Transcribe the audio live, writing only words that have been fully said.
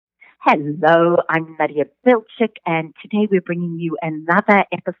Hello, I'm Nadia Bilchik, and today we're bringing you another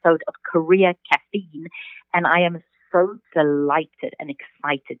episode of Career Caffeine. And I am so delighted and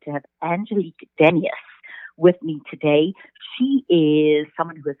excited to have Angelique Denius with me today. She is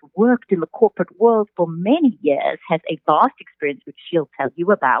someone who has worked in the corporate world for many years, has a vast experience, which she'll tell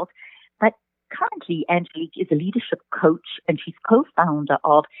you about. But currently, Angelique is a leadership coach, and she's co-founder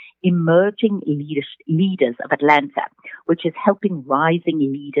of Emerging Leaders of Atlanta, which is helping rising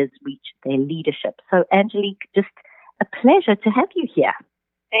leaders reach their leadership. So, Angelique, just a pleasure to have you here.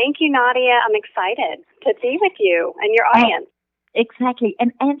 Thank you, Nadia. I'm excited to be with you and your audience. Exactly.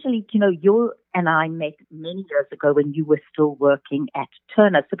 And Angelique, you and I met many years ago when you were still working at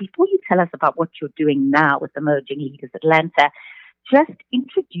Turner. So before you tell us about what you're doing now with Emerging Leaders Atlanta, just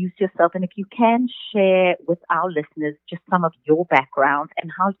introduce yourself, and if you can, share with our listeners just some of your background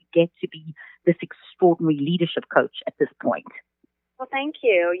and how you get to be this extraordinary leadership coach at this point. Well, thank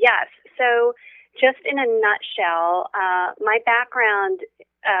you. Yes. So just in a nutshell, my background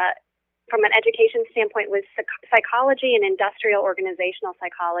from an education standpoint was psychology and industrial organizational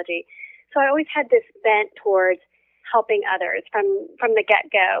psychology. So I always had this bent towards helping others from the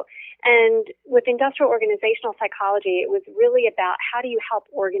get-go. And with industrial organizational psychology, it was really about how do you help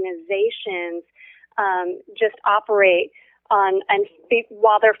organizations just operate on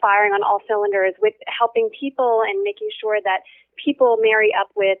while they're firing on all cylinders, with helping people and making sure that people marry up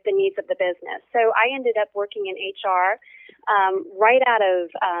with the needs of the business. So I ended up working in HR right out of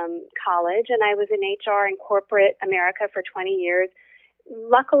college, and I was in HR in corporate America for 20 years.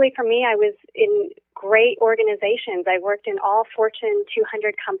 Luckily for me, I was in great organizations. I worked in all Fortune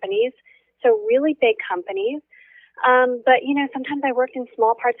 200 companies, so really big companies. But, sometimes I worked in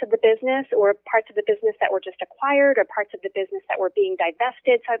small parts of the business or parts of the business that were just acquired or parts of the business that were being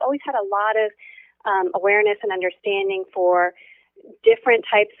divested. So I've always had a lot of awareness and understanding for different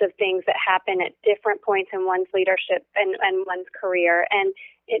types of things that happen at different points in one's leadership and one's career. And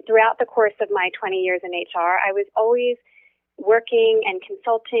throughout the course of my 20 years in HR, I was always working and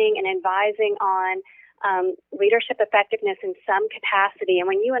consulting and advising on leadership effectiveness in some capacity. And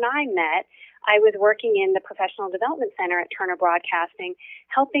when you and I met, I was working in the Professional Development Center at Turner Broadcasting,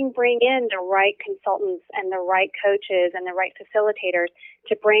 helping bring in the right consultants and the right coaches and the right facilitators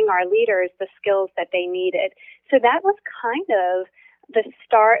to bring our leaders the skills that they needed. So that was kind of the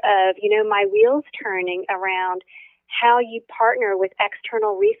start of, my wheels turning around how you partner with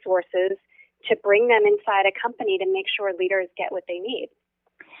external resources to bring them inside a company to make sure leaders get what they need.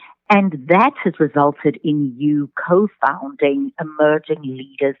 And that has resulted in you co-founding Emerging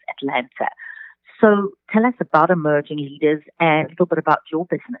Leaders Atlanta. So tell us about Emerging Leaders and a little bit about your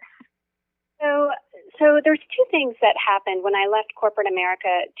business. So there's two things that happened when I left corporate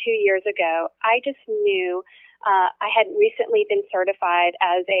America 2 years ago. I just knew I had recently been certified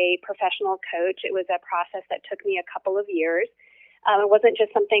as a professional coach. It was a process that took me a couple of years. It wasn't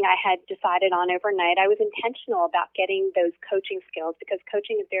just something I had decided on overnight. I was intentional about getting those coaching skills because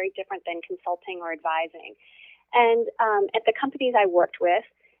coaching is very different than consulting or advising. And at the companies I worked with,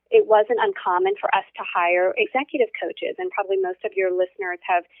 it wasn't uncommon for us to hire executive coaches. And probably most of your listeners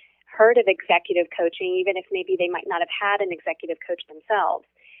have heard of executive coaching, even if maybe they might not have had an executive coach themselves.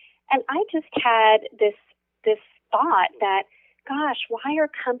 And I just had this thought that, gosh, why are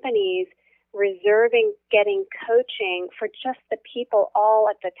companies reserving getting coaching for just the people all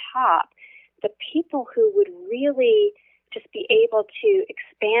at the top, the people who would really just be able to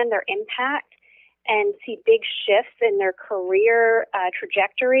expand their impact and see big shifts in their career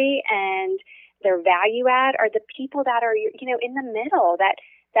trajectory and their value add are the people that are, in the middle,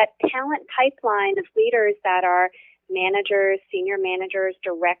 that talent pipeline of leaders that are managers, senior managers,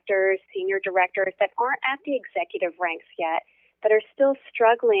 directors, senior directors that aren't at the executive ranks yet, that are still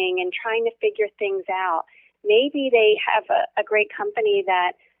struggling and trying to figure things out. Maybe they have a great company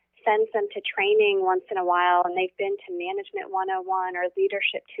that sends them to training once in a while and they've been to Management 101 or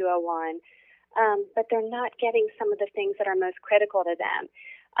Leadership 201, but they're not getting some of the things that are most critical to them.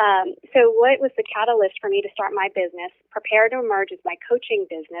 So what was the catalyst for me to start my business? Prepare to Emerge is my coaching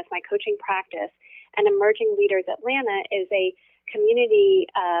business, my coaching practice, and Emerging Leaders Atlanta is a community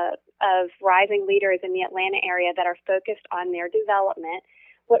of rising leaders in the Atlanta area that are focused on their development.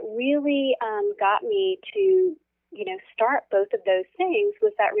 What really got me to, start both of those things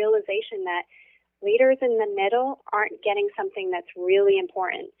was that realization that leaders in the middle aren't getting something that's really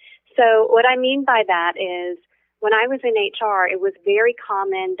important. So what I mean by that is when I was in HR, it was very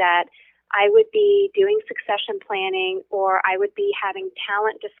common that I would be doing succession planning or I would be having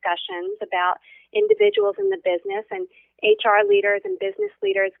talent discussions about individuals in the business. And HR leaders and business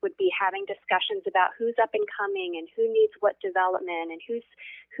leaders would be having discussions about who's up and coming and who needs what development and who's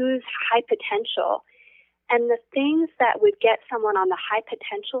high potential. And the things that would get someone on the high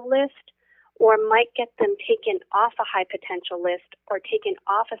potential list or might get them taken off a high potential list or taken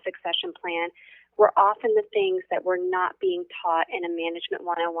off a succession plan were often the things that were not being taught in a Management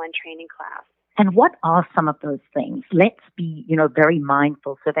 101 training class. And what are some of those things? Let's be, very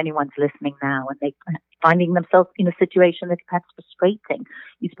mindful. So if anyone's listening now and they're finding themselves in a situation that's perhaps frustrating,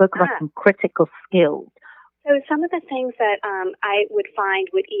 you spoke about some critical skills. So some of the things that I would find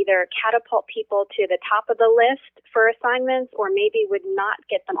would either catapult people to the top of the list for assignments or maybe would not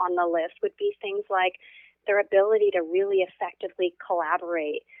get them on the list would be things like their ability to really effectively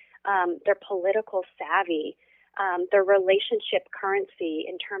collaborate, their political savvy, their relationship currency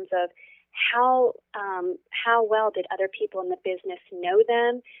in terms of how well did other people in the business know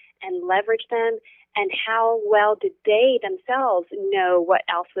them and leverage them, and how well did they themselves know what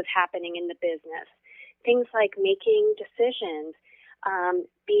else was happening in the business. Things like making decisions,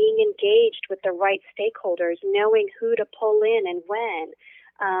 being engaged with the right stakeholders, knowing who to pull in and when,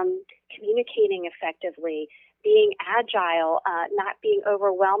 communicating effectively, being agile, not being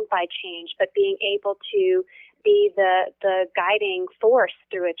overwhelmed by change, but being able to be the guiding force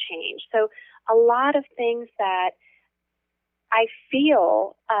through a change. So a lot of things that I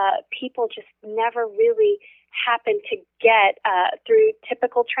feel people just never really happen to get through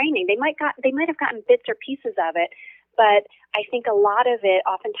typical training. They might have gotten bits or pieces of it, but I think a lot of it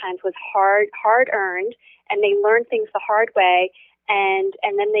oftentimes was hard earned, and they learned things the hard way, and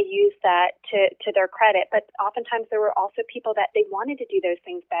then they used that to their credit. But oftentimes there were also people that they wanted to do those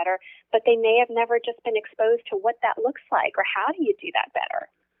things better, but they may have never just been exposed to what that looks like or how do you do that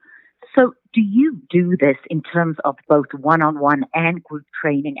better. So do you do this in terms of both one-on-one and group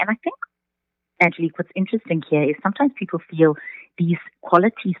training? And I think, Angelique, what's interesting here is sometimes people feel these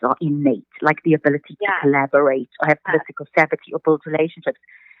qualities are innate, like the ability to collaborate or have political savvy or build relationships.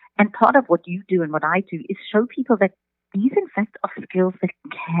 And part of what you do and what I do is show people that these, in fact, are skills that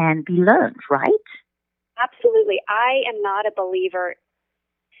can be learned, right? Absolutely. I'm not a believer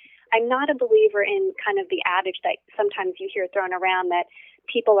in kind of the adage that sometimes you hear thrown around that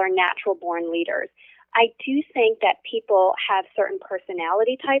people are natural born leaders. I do think that people have certain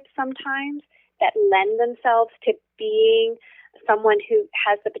personality types sometimes that lend themselves to being someone who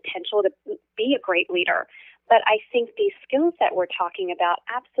has the potential to be a great leader. But I think these skills that we're talking about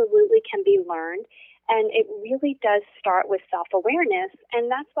absolutely can be learned. And it really does start with self-awareness. And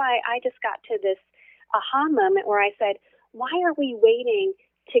that's why I just got to this aha moment where I said, why are we waiting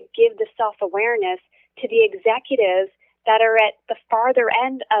to give the self-awareness to the executives that are at the farther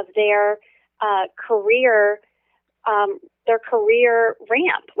end of their career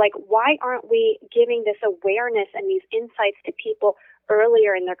ramp? Like, why aren't we giving this awareness and these insights to people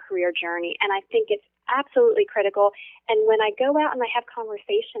earlier in their career journey? And I think it's absolutely critical. And when I go out and I have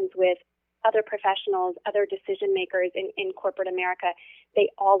conversations with other professionals, other decision makers in corporate America, they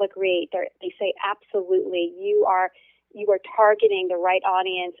all agree. They say, absolutely, you are targeting the right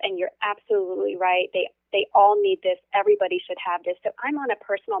audience, and you're absolutely right. They all need this. Everybody should have this. So I'm on a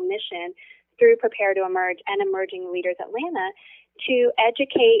personal mission through Prepare to Emerge and Emerging Leaders Atlanta to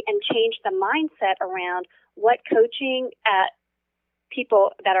educate and change the mindset around what coaching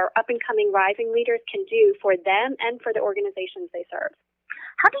people that are up-and-coming rising leaders can do for them and for the organizations they serve.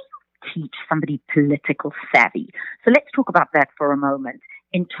 How do you teach somebody political savvy? So let's talk about that for a moment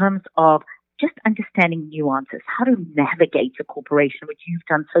in terms of just understanding nuances, how to navigate a corporation, which you've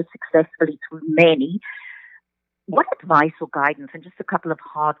done so successfully through many. What advice or guidance and just a couple of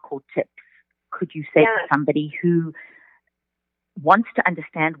hardcore tips could you say to somebody who wants to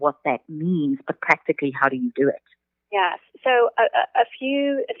understand what that means, but practically how do you do it? Yes. So a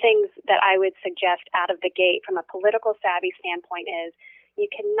few things that I would suggest out of the gate from a political savvy standpoint is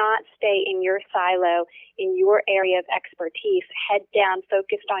you cannot stay in your silo, in your area of expertise, head down,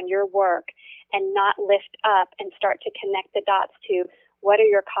 focused on your work, and not lift up and start to connect the dots to what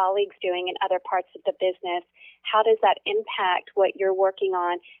are your colleagues doing in other parts of the business? How does that impact what you're working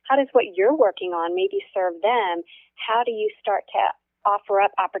on? How does what you're working on maybe serve them? How do you start to offer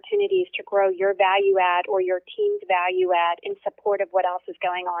up opportunities to grow your value add or your team's value add in support of what else is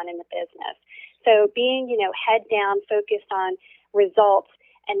going on in the business? So being, head down, focused on results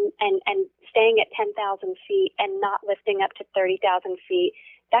and staying at 10,000 feet and not lifting up to 30,000 feet,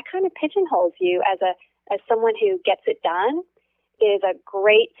 that kind of pigeonholes you as someone who gets it done, is a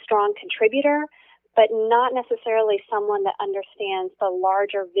great, strong contributor, but not necessarily someone that understands the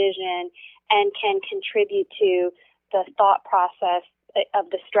larger vision and can contribute to the thought process of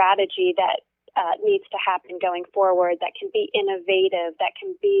the strategy that needs to happen going forward, that can be innovative, that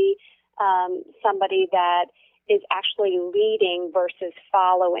can be somebody that is actually leading versus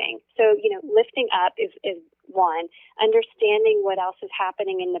following. So, lifting up is one, understanding what else is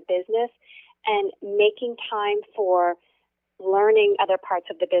happening in the business and making time for learning other parts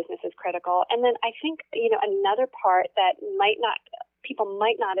of the business is critical. And then I think, another part that people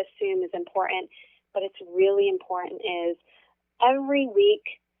might not assume is important, but it's really important, is every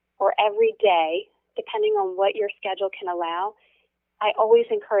week or every day, depending on what your schedule can allow, I always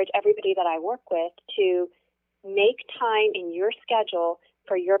encourage everybody that I work with to make time in your schedule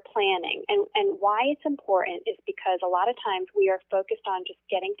for your planning. And why it's important is because a lot of times we are focused on just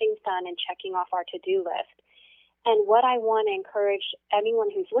getting things done and checking off our to-do list. And what I want to encourage anyone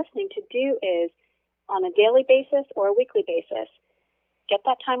who's listening to do is, on a daily basis or a weekly basis, get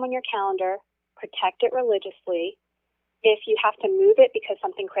that time on your calendar, protect it religiously. If you have to move it because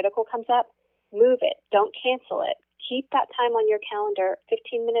something critical comes up, move it. Don't cancel it. Keep that time on your calendar,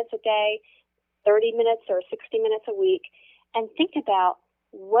 15 minutes a day, 30 minutes or 60 minutes a week, and think about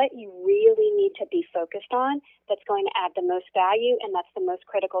what you really need to be focused on that's going to add the most value and that's the most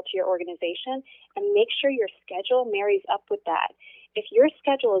critical to your organization, and make sure your schedule marries up with that. If your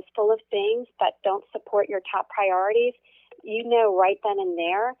schedule is full of things that don't support your top priorities, you know right then and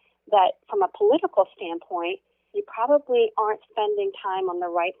there that from a political standpoint, you probably aren't spending time on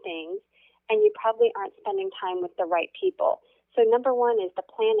the right things, and you probably aren't spending time with the right people. So number one is the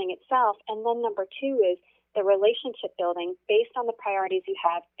planning itself, and then number two is the relationship building based on the priorities you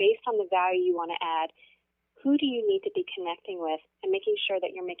have, based on the value you want to add. Who do you need to be connecting with, and making sure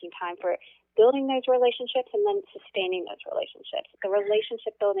that you're making time for building those relationships and then sustaining those relationships. The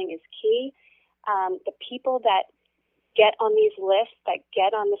relationship building is key. The people that get on these lists, that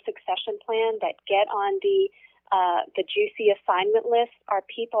get on the succession plan, that get on the juicy assignment list are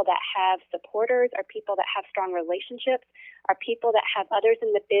people that have supporters, are people that have strong relationships, are people that have others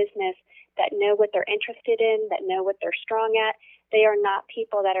in the business that know what they're interested in, that know what they're strong at. They are not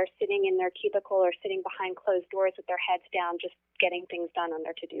people that are sitting in their cubicle or sitting behind closed doors with their heads down, just getting things done on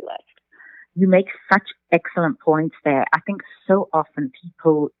their to-do list. You make such excellent points there. I think so often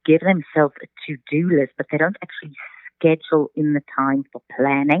people give themselves a to-do list, but they don't actually schedule in the time for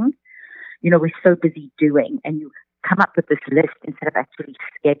planning. We're so busy doing, and you come up with this list instead of actually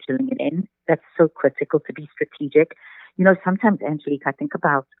scheduling it in. That's so critical to be strategic. Sometimes, Angelique, I think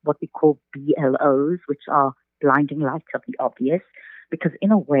about what we call BLOs, which are blinding lights of the obvious, because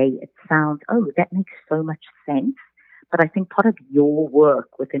in a way it sounds, that makes so much sense. But I think part of your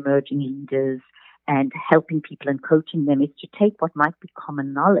work with emerging leaders and helping people and coaching them is to take what might be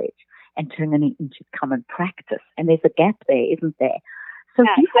common knowledge and turn it into common practice. And there's a gap there, isn't there? So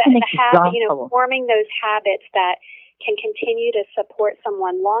do you have an example? Forming those habits that can continue to support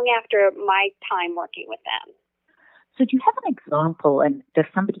someone long after my time working with them. So do you have an example, and does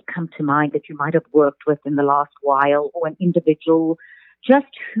somebody come to mind that you might have worked with in the last while, or an individual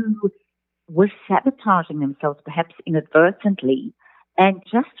just who was sabotaging themselves perhaps inadvertently, and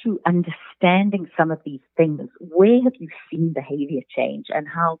just through understanding some of these things, where have you seen behavior change, and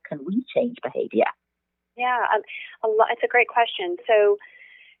how can we change behavior? Yeah, it's a great question. So,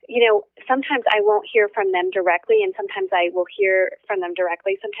 sometimes I won't hear from them directly, and sometimes I will hear from them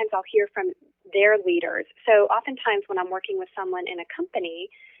directly. Sometimes I'll hear from their leaders. So oftentimes when I'm working with someone in a company,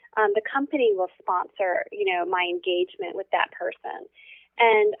 the company will sponsor, my engagement with that person.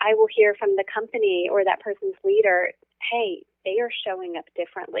 And I will hear from the company or that person's leader, hey, they are showing up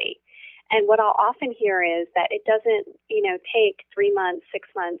differently. And what I'll often hear is that it doesn't, take 3 months, 6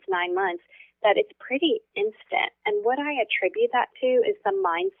 months, 9 months, that it's pretty instant. And what I attribute that to is the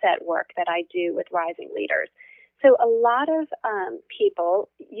mindset work that I do with rising leaders. So a lot of people,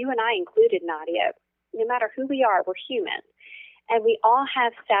 you and I included, Nadia, no matter who we are, we're human. And we all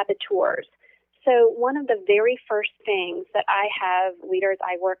have saboteurs. So one of the very first things that I have leaders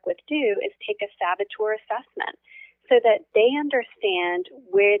I work with do is take a saboteur assessment so that they understand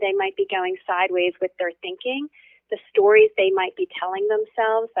where they might be going sideways with their thinking, the stories they might be telling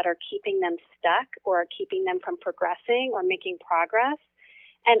themselves that are keeping them stuck or keeping them from progressing or making progress.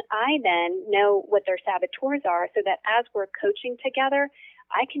 And I then know what their saboteurs are so that as we're coaching together,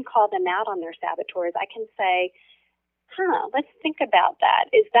 I can call them out on their saboteurs. I can say, let's think about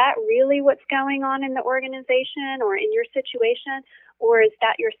that. Is that really what's going on in the organization or in your situation? Or is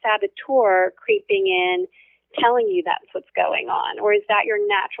that your saboteur creeping in, telling you that's what's going on? Or is that your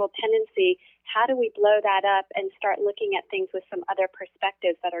natural tendency? How do we blow that up and start looking at things with some other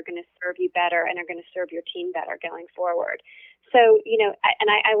perspectives that are going to serve you better and are going to serve your team better going forward? So,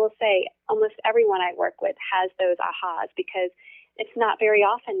 I will say almost everyone I work with has those ahas because it's not very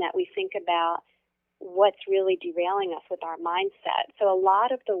often that we think about what's really derailing us with our mindset. So a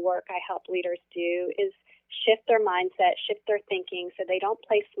lot of the work I help leaders do is shift their mindset, shift their thinking so they don't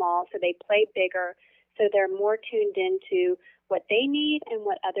play small, so they play bigger, so they're more tuned into what they need and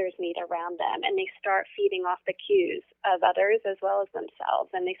what others need around them. And they start feeding off the cues of others as well as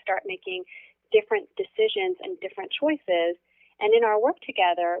themselves. And they start making different decisions and different choices. And in our work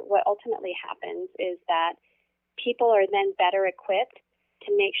together, what ultimately happens is that people are then better equipped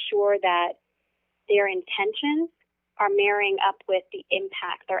to make sure that their intentions are marrying up with the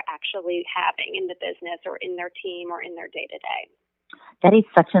impact they're actually having in the business or in their team or in their day-to-day. That is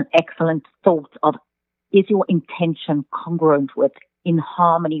such an excellent thought of, is your intention congruent with, in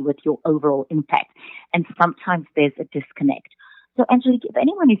harmony with your overall impact? And sometimes there's a disconnect. So, Angelique, if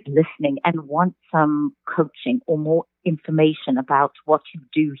anyone is listening and wants some coaching or more information about what you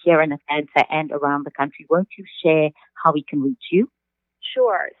do here in Atlanta and around the country, won't you share how we can reach you?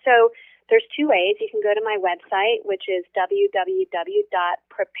 Sure. So there's two ways. You can go to my website, which is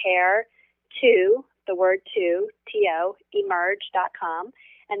www.prepare2, the word two, T-O, emerge.com.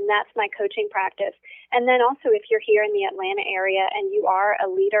 And that's my coaching practice. And then also, if you're here in the Atlanta area and you are a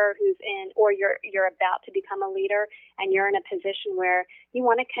leader who's in, or you're about to become a leader and you're in a position where you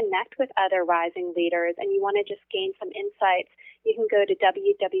want to connect with other rising leaders and you want to just gain some insights, you can go to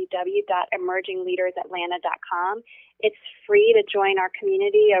www.emergingleadersatlanta.com. It's free to join our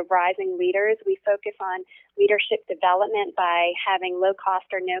community of rising leaders. We focus on leadership development by having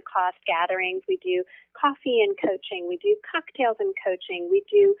low-cost or no-cost gatherings. We do coffee and coaching. We do cocktails and coaching. We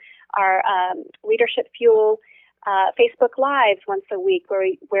do our Leadership Fuel Facebook Lives once a week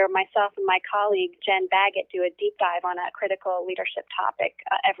where myself and my colleague, Jen Baggett, do a deep dive on a critical leadership topic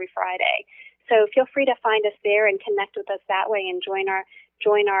every Friday. So feel free to find us there and connect with us that way and join our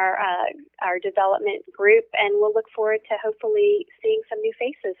development group, and we'll look forward to hopefully seeing some new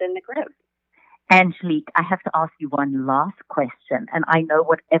faces in the group. Angelique, I have to ask you one last question, and I know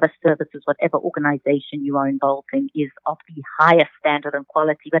whatever services, whatever organization you are involved in is of the highest standard and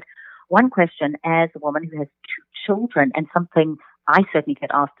quality, but one question as a woman who has two children, and something I certainly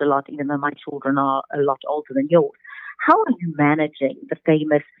get asked a lot, even though my children are a lot older than yours, how are you managing the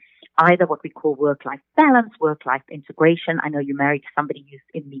famous either what we call work-life balance, work-life integration? I know you're married to somebody who's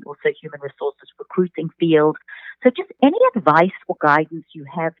in the also human resources recruiting field. So just any advice or guidance you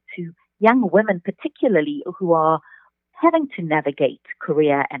have to young women, particularly who are having to navigate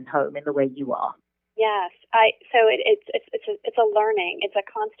career and home in the way you are? Yes, so it's a learning. It's a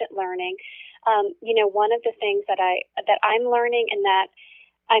constant learning. One of the things that I'm learning and that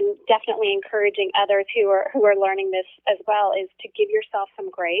I'm definitely encouraging others who are learning this as well is to give yourself some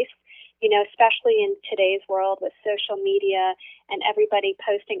grace. Especially in today's world with social media and everybody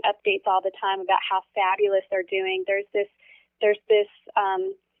posting updates all the time about how fabulous they're doing. There's this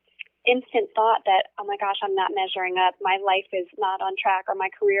instant thought that, oh my gosh, I'm not measuring up. My life is not on track, or my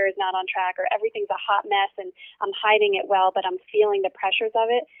career is not on track, or everything's a hot mess and I'm hiding it well, but I'm feeling the pressures of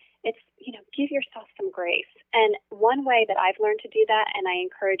it. It's, give yourself some grace. And one way that I've learned to do that, and I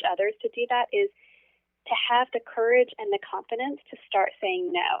encourage others to do that, is to have the courage and the confidence to start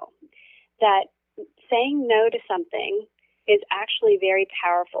saying no. That saying no to something is actually very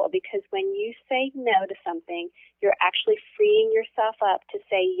powerful, because when you say no to something, you're actually freeing yourself up to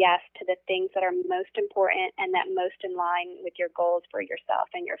say yes to the things that are most important and that most in line with your goals for yourself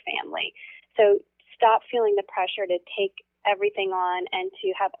and your family. So stop feeling the pressure to take everything on and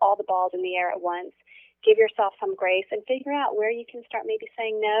to have all the balls in the air at once. Give yourself some grace and figure out where you can start maybe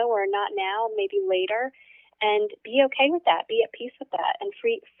saying no, or not now, maybe later. And be okay with that. Be at peace with that, and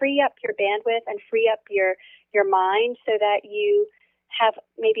free up your bandwidth and free up your mind so that you have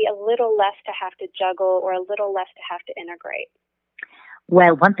maybe a little less to have to juggle or a little less to have to integrate.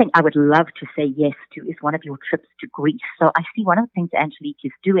 Well, one thing I would love to say yes to is one of your trips to Greece. So I see one of the things Angelique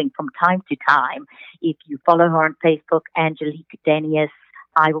is doing from time to time. If you follow her on Facebook, Angelique Denius,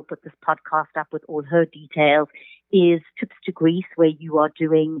 I will put this podcast up with all her details, is trips to Greece where you are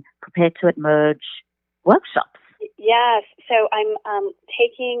doing Prepare to Emerge workshops. Yes. So I'm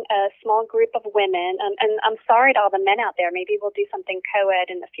taking a small group of women, and I'm sorry to all the men out there. Maybe we'll do something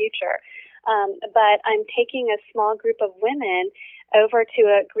co-ed in the future. But I'm taking a small group of women over to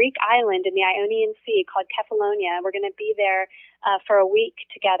a Greek island in the Ionian Sea called Kefalonia. We're going to be there for a week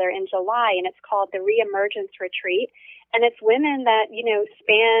together in July, and it's called the Reemergence Retreat. And it's women that,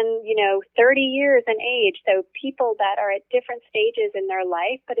 span, 30 years in age. So people that are at different stages in their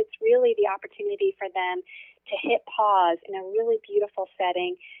life, but it's really the opportunity for them to hit pause in a really beautiful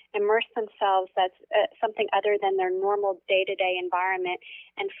setting, immerse themselves that's something other than their normal day-to-day environment,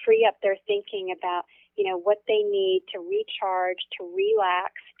 and free up their thinking about, what they need to recharge, to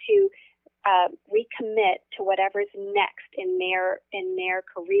relax, to recommit to whatever's next in their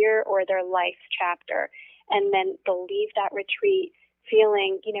career or their life chapter. And then they'll leave that retreat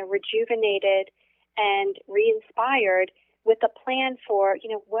feeling, rejuvenated and re-inspired with a plan for,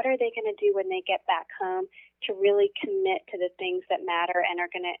 what are they going to do when they get back home to really commit to the things that matter and are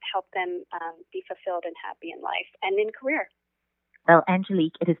going to help them be fulfilled and happy in life and in career. Well,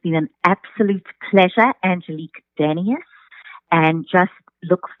 Angelique, it has been an absolute pleasure, Angelique Denius, and just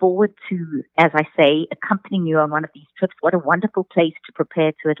look forward to, as I say, accompanying you on one of these trips. What a wonderful place to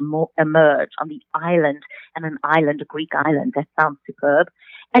prepare to emerge on the island, and a Greek island. That sounds superb.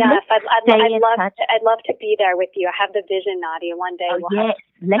 And yes, I'd love to be there with you. I have the vision, Nadia. One day we'll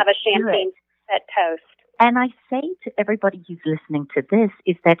have a champagne set toast. And I say to everybody who's listening to this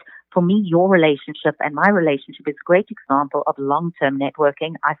is that for me, your relationship and my relationship is a great example of long-term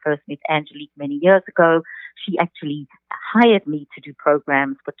networking. I first met Angelique many years ago. She actually hired me to do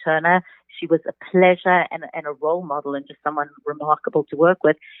programs for Turner. She was a pleasure and a role model and just someone remarkable to work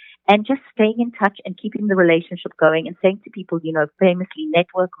with. And just staying in touch and keeping the relationship going and saying to people, famously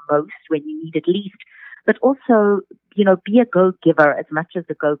network most when you need it least. But also, be a go-giver as much as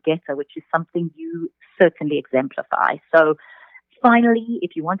a go-getter, which is something you certainly exemplify. So finally,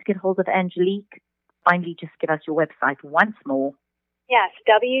 if you want to get hold of Angelique, finally just give us your website once more. Yes,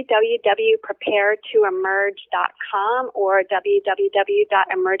 www.preparetoemerge.com or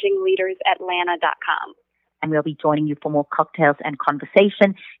www.emergingleadersatlanta.com. And we'll be joining you for more cocktails and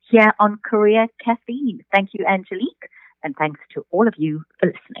conversation here on Career Caffeine. Thank you, Angelique, and thanks to all of you for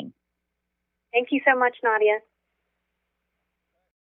listening. Thank you so much, Nadia.